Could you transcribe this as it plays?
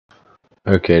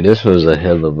Okay, this was a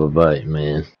hell of a fight,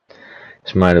 man.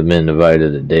 This might have been the fight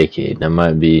of the decade. That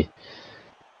might be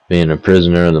being a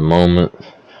prisoner of the moment,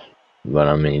 but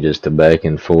I mean, just the back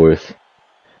and forth.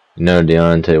 You know,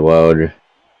 Deontay Wilder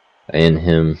and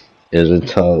him is a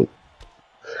top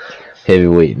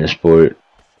heavyweight in the sport.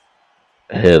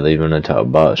 Hell, even a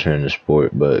top boxer in the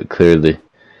sport. But clearly,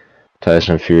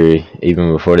 Tyson Fury,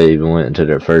 even before they even went into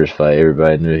their first fight,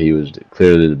 everybody knew he was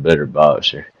clearly the better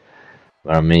boxer.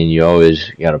 But I mean, you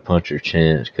always got to punch your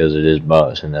chance because it is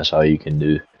boxing. That's all you can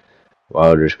do.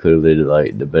 Wilder's clearly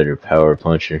like the better power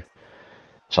puncher.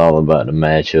 It's all about the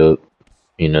matchup,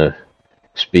 you know,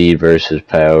 speed versus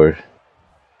power,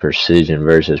 precision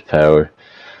versus power,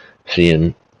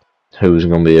 seeing who was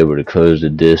going to be able to close the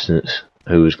distance,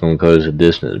 who was going to close the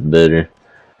distance better,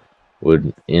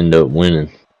 would end up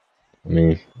winning. I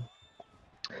mean,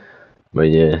 but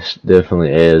yeah, it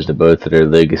definitely adds to both of their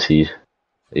legacies,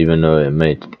 even though it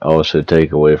may also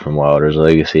take away from Wilder's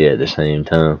legacy at the same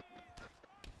time.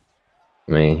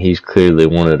 I mean, he's clearly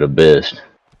one of the best.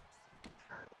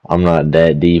 I'm not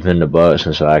that deep into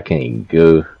boxing, so I can't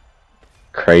go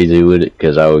crazy with it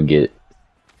because I would get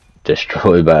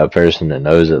destroyed by a person that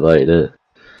knows it like that.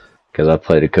 Because I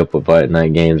played a couple of fight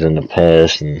night games in the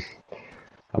past and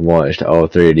I watched all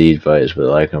three of these fights, but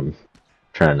like I'm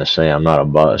trying to say, I'm not a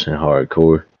boxing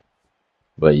hardcore.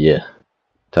 But yeah,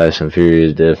 Tyson Fury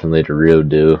is definitely the real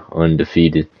deal,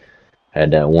 undefeated.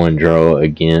 Had that one draw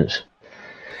against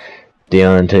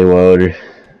Deontay Wilder.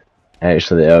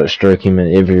 Actually outstruck him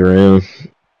in every round.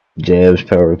 Jabs,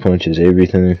 power punches,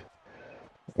 everything.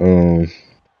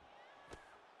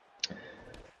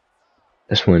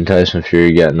 That's when Tyson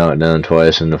Fury got knocked down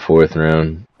twice in the fourth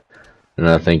round. And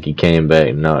I think he came back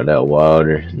and knocked out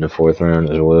Wilder in the fourth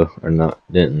round as well. Or not,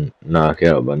 didn't knock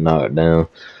out, but knocked down.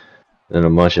 Then a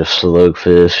bunch of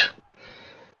slugfest.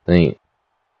 I think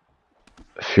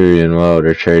Fury and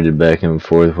Wilder traded back and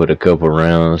forth with a couple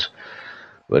rounds.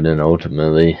 But then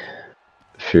ultimately,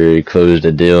 Fury closed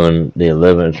the deal in the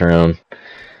 11th round,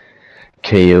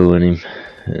 KOing him.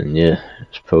 And yeah,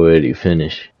 it's a poetic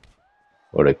finish.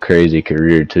 What a crazy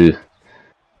career, too.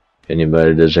 If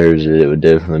anybody deserves it, it would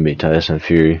definitely be Tyson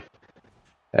Fury.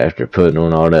 After putting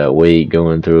on all that weight,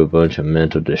 going through a bunch of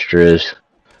mental distress.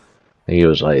 I think it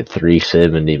was like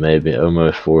 370, maybe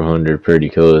almost 400, pretty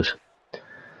close.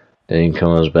 Then he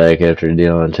comes back after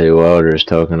Deontay Wilder is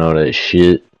talking all that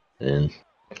shit. And,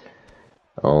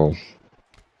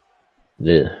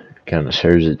 yeah, kind of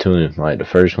serves it to him. Like the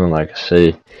first one, like I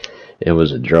say, it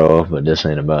was a draw, but this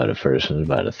ain't about the first one, it's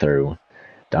about the third one.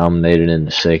 Dominated in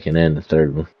the second and the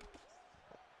third one.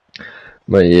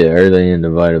 But yeah, early in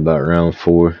the fight, about round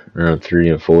 3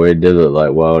 and 4, it did look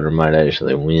like Wilder might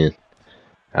actually win.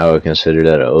 I would consider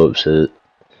that an upset.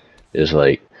 It's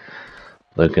like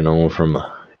looking on from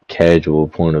a casual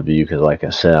point of view, because like I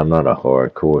said, I'm not a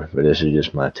hardcore, but this is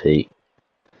just my take.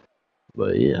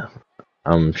 But yeah,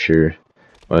 I'm sure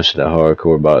most of the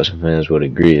hardcore boxing fans would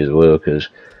agree as well, because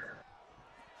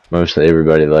mostly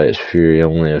everybody likes Fury,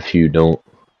 only a few don't.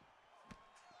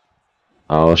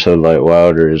 I also like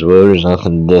Wilder as well. There's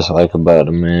nothing to dislike about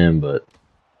the man, but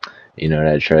you know,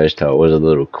 that trash talk was a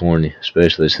little corny,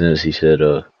 especially since he said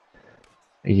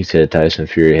Tyson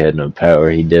Fury had no power.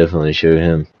 He definitely showed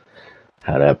him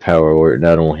how that power worked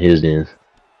out on his end.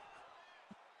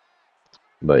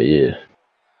 But yeah,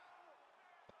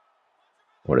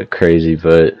 what a crazy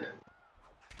fight.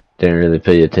 Didn't really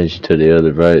pay attention to the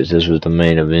other fights. This was the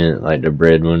main event, like the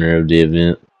breadwinner of the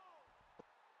event.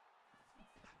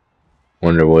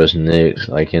 Wonder what's next,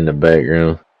 like in the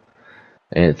background.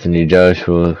 Anthony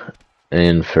Joshua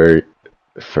and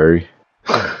Fury.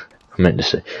 I meant to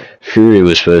say Fury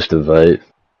was supposed to fight,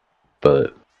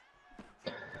 but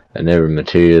it never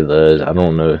materialized. I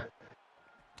don't know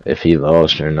if he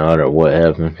lost or not or what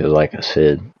happened, because like I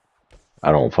said,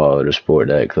 I don't follow the sport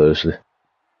that closely.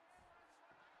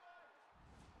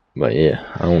 But yeah,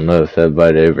 I don't know if that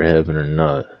fight ever happened or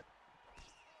not.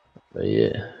 But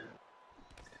yeah,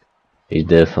 he's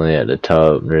definitely at the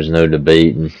top. There's no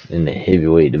debate in the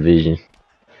heavyweight division,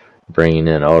 bringing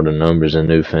in all the numbers and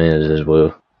new fans as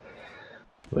well.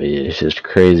 But yeah, it's just a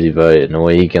crazy fight, and the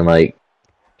way he can like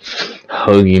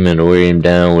hug him and wear him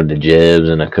down with the jabs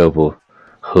and a couple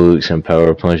hooks and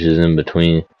power punches in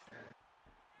between.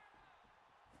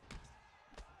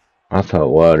 I thought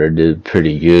Wilder did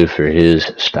pretty good for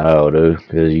his style though,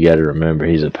 because you got to remember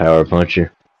he's a power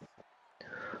puncher,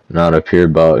 not a pure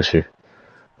boxer.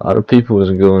 A lot of people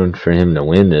was going for him to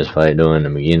win this fight though in the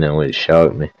beginning, which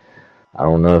shocked me. I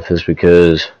don't know if it's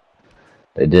because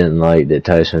they didn't like that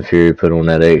Tyson Fury put on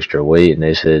that extra weight and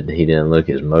they said he didn't look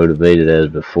as motivated as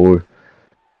before.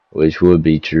 which would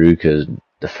be true because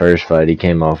the first fight he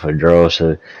came off a draw,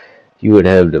 so you would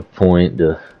have the point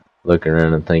to look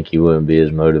around and think he wouldn't be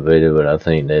as motivated, but I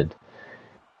think that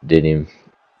did him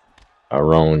a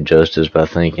wrong justice by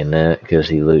thinking that, because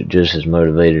he looked just as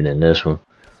motivated in this one.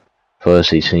 Plus,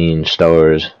 he's seen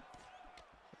stars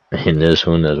in this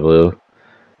one as well.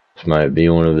 This might be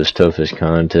one of his toughest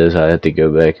contests. I have to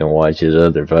go back and watch his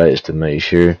other fights to make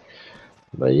sure.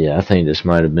 But yeah, I think this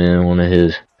might have been one of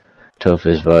his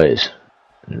toughest fights.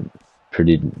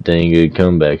 Pretty dang good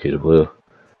comeback as well.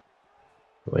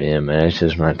 But yeah, man, that's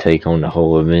just my take on the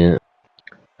whole event.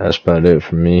 That's about it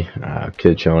for me. I'll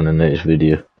catch you on the next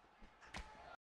video.